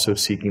are also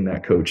seeking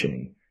that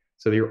coaching.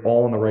 So that you're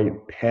all on the right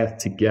path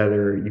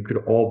together. You could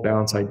all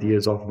bounce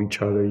ideas off of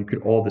each other. You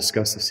could all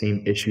discuss the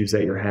same issues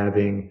that you're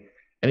having.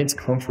 And it's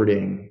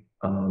comforting.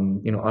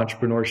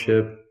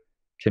 Entrepreneurship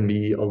can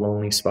be a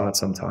lonely spot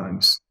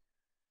sometimes,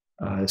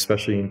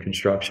 especially in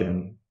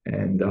construction.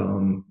 And,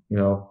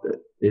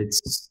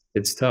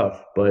 it's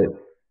tough, but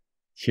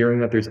hearing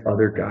that there's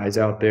other guys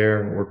out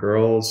there or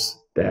girls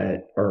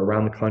that are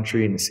around the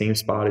country in the same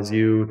spot as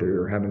you,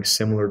 they're having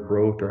similar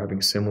growth, they're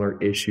having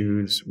similar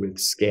issues with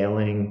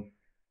scaling.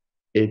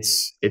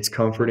 It's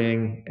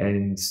comforting,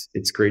 and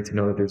it's great to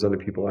know that there's other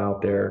people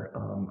out there.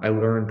 I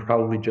learned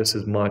probably just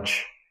as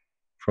much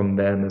from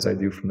them as I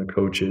do from the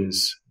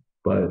coaches,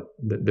 but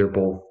they're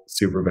both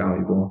super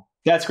valuable.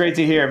 That's great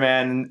to hear,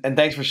 man. And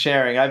thanks for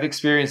sharing. I've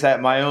experienced that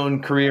in my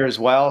own career as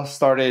well.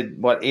 Started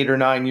 8 or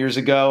 9 years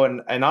ago.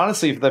 And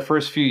honestly, for the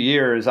first few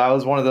years, I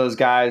was one of those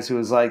guys who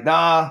was like,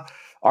 nah,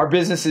 our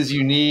business is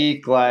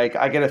unique. Like,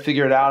 I got to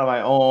figure it out on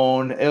my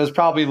own. It was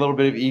probably a little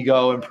bit of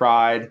ego and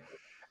pride.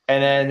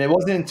 And then it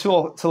wasn't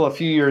until a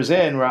few years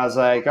in where I was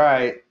like, all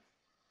right,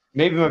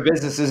 maybe my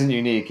business isn't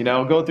unique.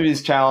 Go through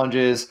these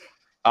challenges.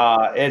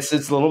 It's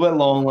a little bit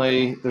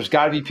lonely. There's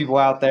got to be people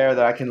out there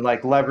that I can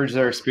leverage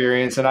their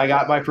experience. And I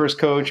got my first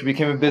coach,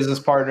 became a business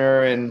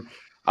partner, and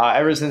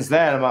ever since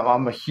then,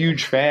 I'm a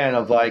huge fan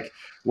of like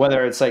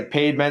whether it's like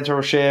paid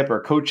mentorship or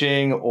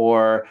coaching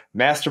or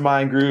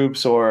mastermind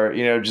groups or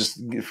just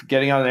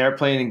getting on an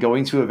airplane and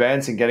going to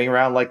events and getting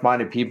around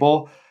like-minded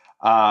people.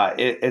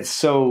 It's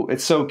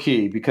so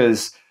key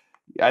because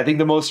I think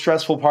the most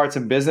stressful parts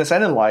in business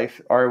and in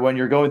life are when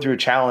you're going through a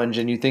challenge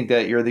and you think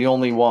that you're the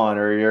only one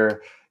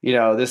or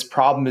this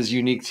problem is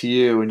unique to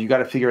you and you got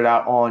to figure it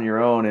out on your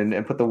own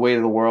and put the weight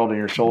of the world on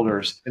your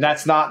shoulders. And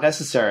that's not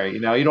necessary. You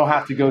don't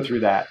have to go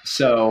through that.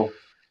 So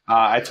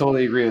I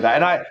totally agree with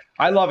that. And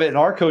I love it in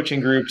our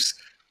coaching groups.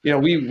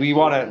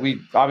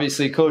 We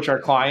obviously coach our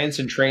clients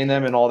and train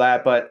them and all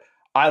that, but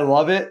I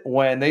love it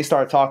when they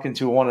start talking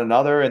to one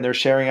another and they're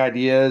sharing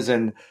ideas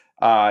and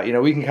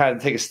we can kind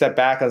of take a step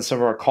back on some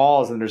of our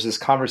calls and there's this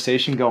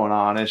conversation going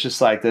on. It's just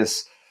like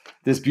this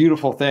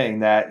beautiful thing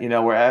that,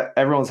 where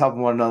everyone's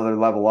helping one another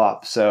level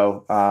up.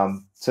 So,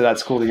 so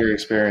that's cool to hear your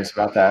experience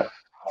about that.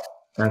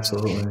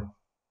 Absolutely.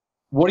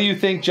 What do you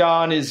think,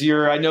 John,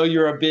 I know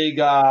you're a big,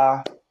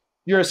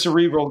 you're a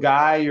cerebral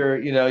guy.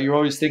 You're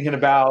always thinking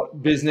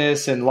about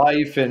business and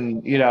life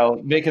and,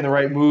 making the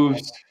right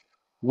moves.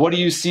 What do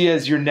you see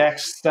as your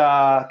next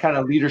kind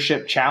of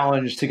leadership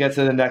challenge to get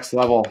to the next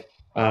level?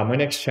 My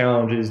next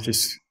challenge is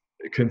just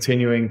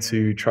continuing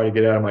to try to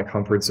get out of my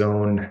comfort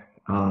zone.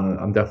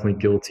 I'm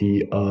definitely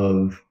guilty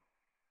of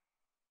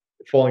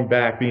falling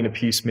back, being a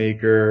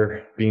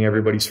peacemaker, being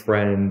everybody's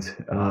friend.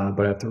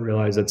 But I have to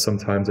realize that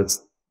sometimes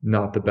that's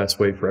not the best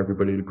way for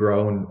everybody to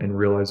grow and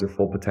realize their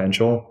full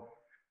potential.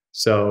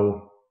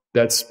 So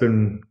that's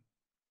been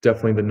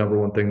definitely the number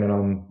one thing that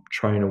I'm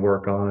trying to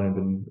work on. I've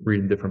been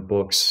reading different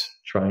books,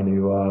 trying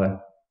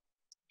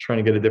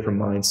to get a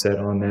different mindset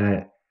on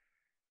that.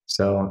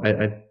 So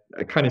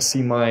I kind of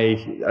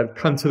I've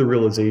come to the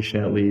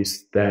realization at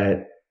least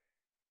that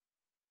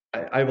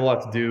I have a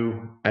lot to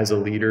do as a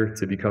leader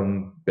to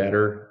become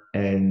better.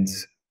 And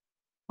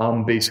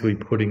I'm basically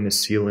putting the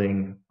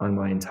ceiling on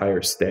my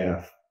entire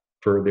staff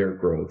for their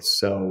growth.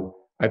 So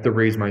I have to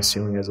raise my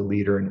ceiling as a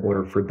leader in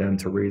order for them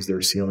to raise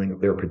their ceiling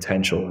of their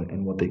potential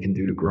and what they can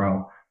do to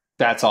grow.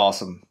 That's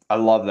awesome. I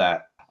love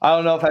that. I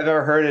don't know if I've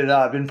ever heard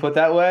it been put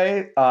that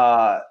way.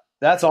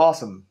 That's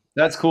awesome.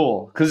 That's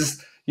cool.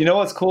 Because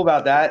what's cool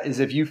about that is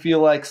if you feel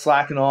like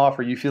slacking off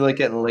or you feel like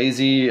getting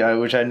lazy,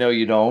 which I know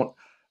you don't,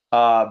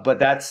 but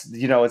that's,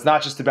 it's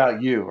not just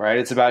about you, right?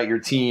 It's about your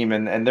team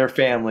and their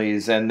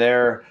families and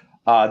their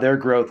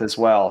growth as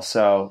well.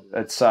 So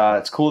it's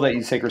cool that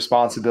you take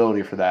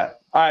responsibility for that.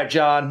 All right,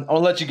 John, I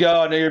want to let you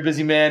go. I know you're a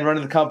busy man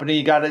running the company.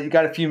 You got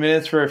a few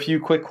minutes for a few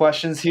quick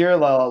questions here, a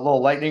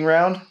little lightning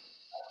round.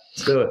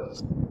 Let's do it.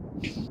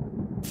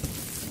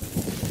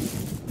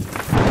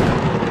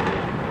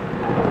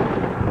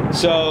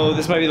 So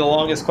this might be the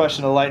longest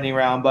question of the lightning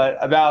round, but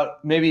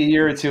about maybe a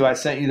year or two, I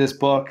sent you this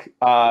book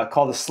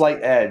called The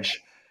Slight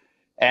Edge.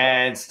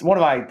 And it's one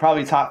of my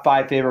probably top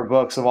 5 favorite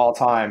books of all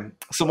time.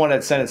 Someone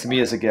had sent it to me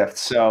as a gift,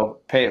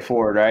 so pay it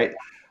forward, right?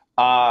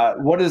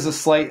 What does The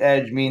Slight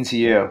Edge mean to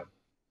you?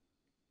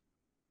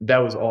 That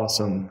was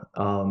awesome.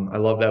 I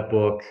love that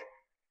book.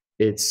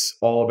 It's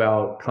all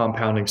about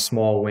compounding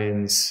small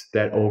wins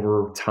that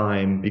over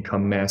time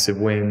become massive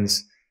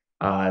wins.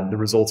 The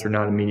results are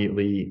not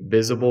immediately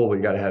visible. We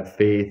got to have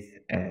faith.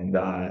 And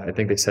I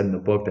think they said in the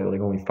book that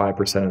like only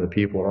 5% of the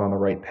people are on the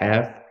right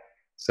path.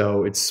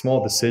 So it's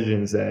small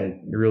decisions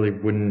that you really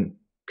wouldn't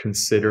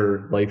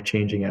consider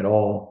life-changing at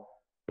all,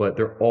 but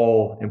they're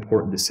all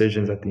important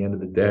decisions at the end of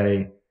the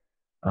day.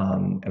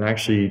 And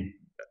actually,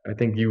 I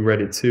think you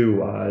read it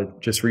too.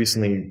 Just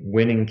recently,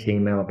 Winning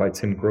came out by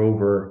Tim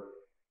Grover,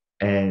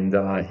 and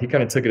he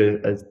kind of took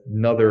it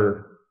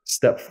another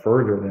step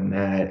further than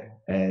that.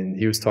 And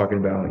he was talking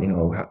about,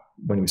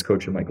 when he was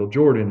coaching Michael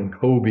Jordan and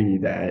Kobe,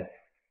 that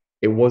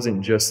it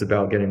wasn't just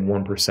about getting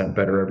 1%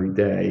 better every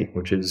day,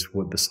 which is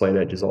what the Slight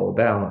Edge is all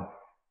about.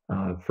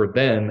 For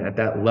them at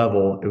that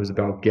level, it was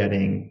about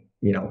getting,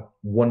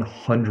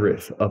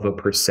 100th of a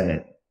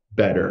 %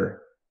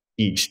 better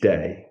each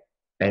day.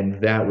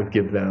 And that would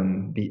give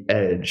them the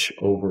edge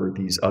over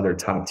these other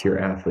top tier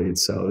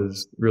athletes. So it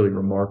was really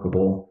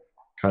remarkable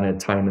kind of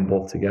tying them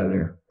both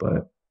together.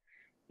 But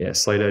yeah,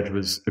 Slight Edge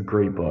was a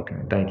great book.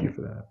 And thank you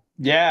for that.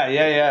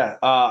 Yeah.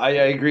 I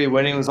agree.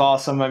 Winning was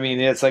awesome. I mean,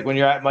 it's like when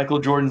you're at Michael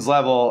Jordan's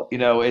level,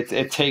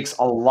 it takes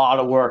a lot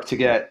of work to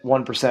get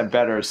 1%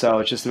 better. So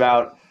it's just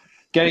about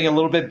getting a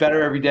little bit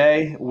better every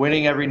day,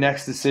 winning every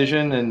next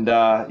decision. And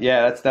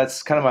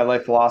that's kind of my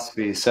life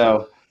philosophy.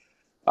 So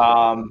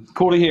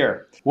cool to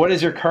hear. What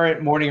is your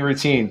current morning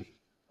routine?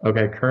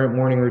 Okay, current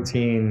morning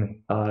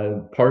routine,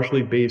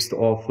 partially based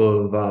off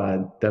of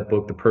that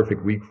book, The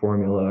Perfect Week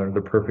Formula, or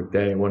The Perfect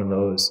Day, one of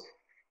those.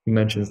 He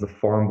mentions the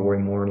farm boy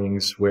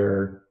mornings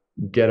where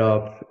you get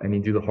up and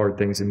you do the hard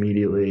things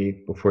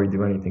immediately before you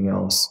do anything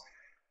else.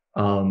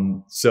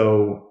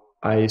 So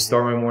I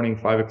start my morning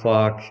 5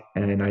 o'clock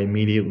and I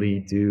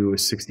immediately do a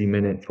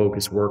 60-minute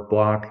focus work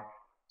block.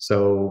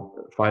 So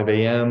 5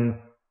 a.m.,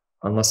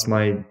 unless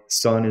my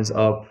son is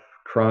up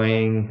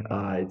crying,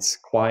 it's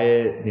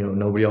quiet,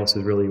 nobody else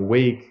is really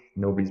awake,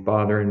 nobody's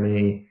bothering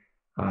me.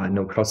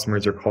 No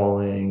customers are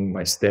calling.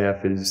 My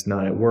staff is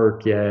not at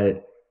work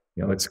yet.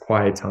 It's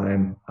quiet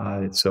time.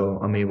 So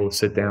I'm able to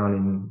sit down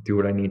and do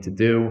what I need to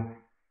do.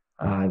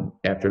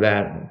 After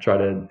that, try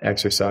to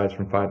exercise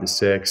from 5 to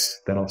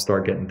 6. Then I'll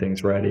start getting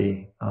things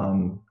ready.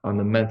 On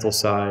the mental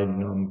side,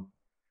 I'm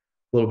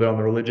a little bit on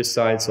the religious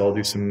side, so I'll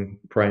do some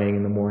praying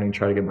in the morning,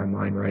 try to get my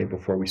mind right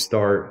before we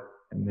start.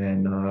 And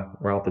then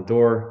we're out the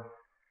door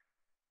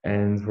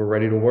and we're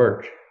ready to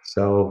work.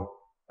 So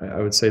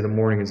I would say the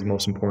morning is the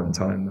most important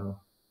time, though.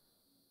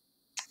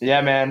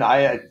 Yeah, man,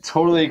 I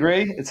totally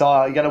agree. It's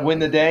all you got to win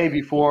the day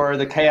before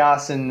the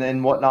chaos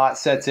and whatnot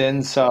sets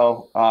in.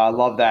 So I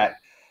love that.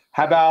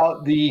 How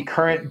about the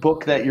current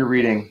book that you're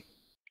reading?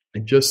 I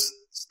just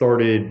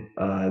started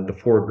The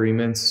Four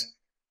Agreements,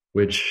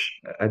 which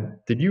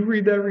did you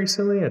read that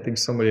recently? I think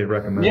somebody had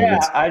recommended it. Yeah,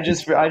 I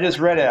just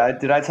read it.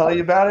 Did I tell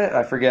you about it?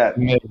 I forget.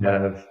 You may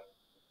have.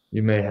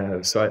 You may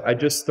have. So I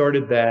just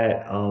started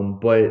that,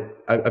 but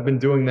I've been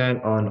doing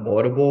that on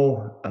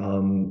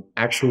Audible.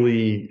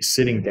 Actually,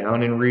 sitting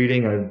down and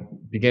reading, I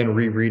began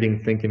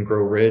rereading Think and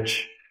Grow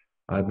Rich.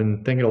 I've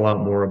been thinking a lot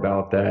more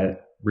about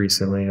that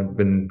recently. I've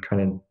been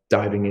kind of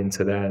diving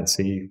into that and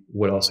see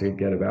what else I could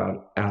get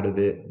out of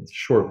it. It's a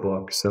short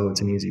book, so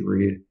it's an easy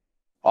read.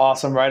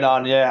 Awesome, right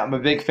on. Yeah, I'm a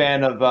big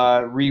fan of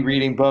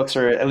rereading books,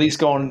 or at least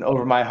going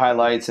over my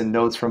highlights and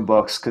notes from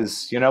books,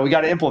 because we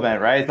got to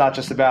implement, right? It's not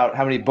just about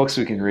how many books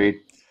we can read.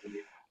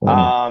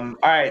 Um,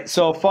 All right,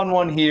 so fun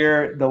one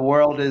here. The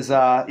world is,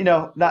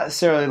 not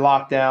necessarily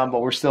locked down,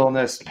 but we're still in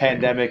this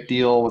pandemic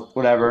deal with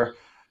whatever.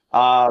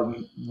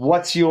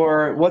 What's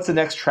the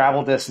next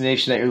travel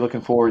destination that you're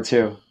looking forward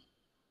to?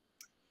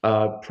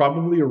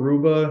 Probably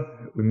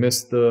Aruba. We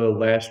missed the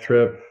last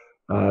trip.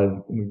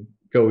 We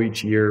go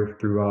each year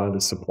through the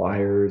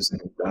suppliers,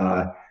 and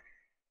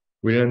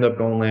we didn't end up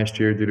going last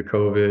year due to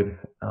COVID.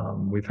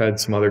 We've had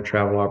some other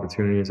travel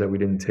opportunities that we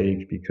didn't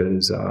take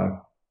because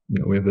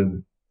we have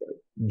a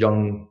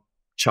young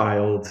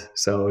child,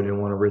 so we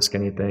didn't want to risk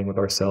anything with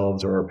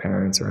ourselves or our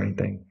parents or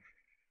anything.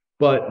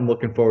 But I'm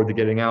looking forward to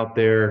getting out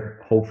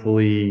there.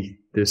 Hopefully,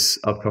 this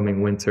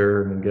upcoming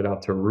winter, we'll get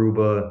out to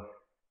Aruba.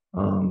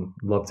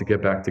 Love to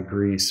get back to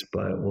Greece,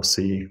 but we'll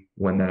see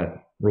when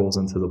that rolls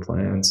into the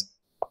plans.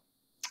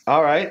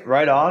 All right,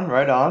 right on,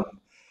 right on.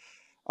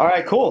 All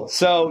right, cool.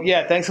 So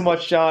yeah, thanks so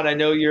much, John. I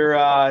know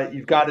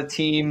you've got a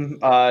team.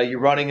 You're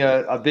running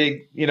a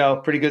big,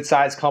 pretty good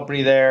sized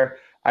company there.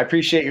 I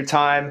appreciate your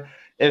time.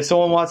 If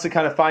someone wants to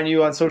kind of find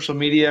you on social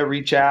media,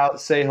 reach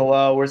out, say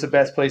hello. Where's the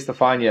best place to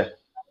find you?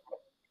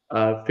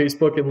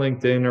 Facebook and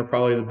LinkedIn are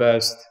probably the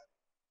best.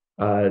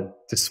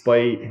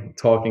 Despite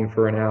talking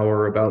for an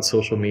hour about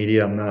social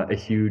media, I'm not a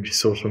huge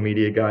social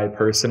media guy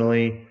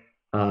personally,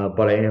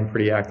 but I am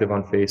pretty active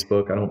on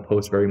Facebook. I don't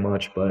post very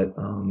much, but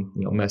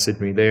message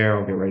me there.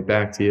 I'll get right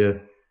back to you.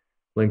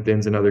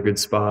 LinkedIn's another good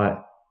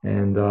spot.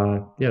 And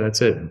yeah,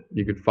 that's it.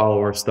 You could follow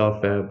our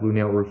stuff at Blue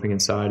Nail Roofing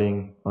and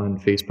Siding on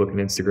Facebook and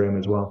Instagram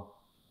as well.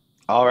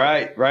 All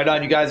right, right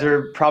on. You guys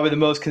are probably the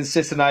most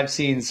consistent I've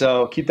seen,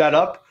 so keep that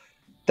up.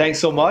 Thanks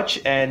so much,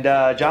 and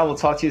John, we'll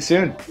talk to you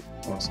soon.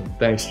 Awesome.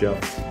 Thanks, Joe.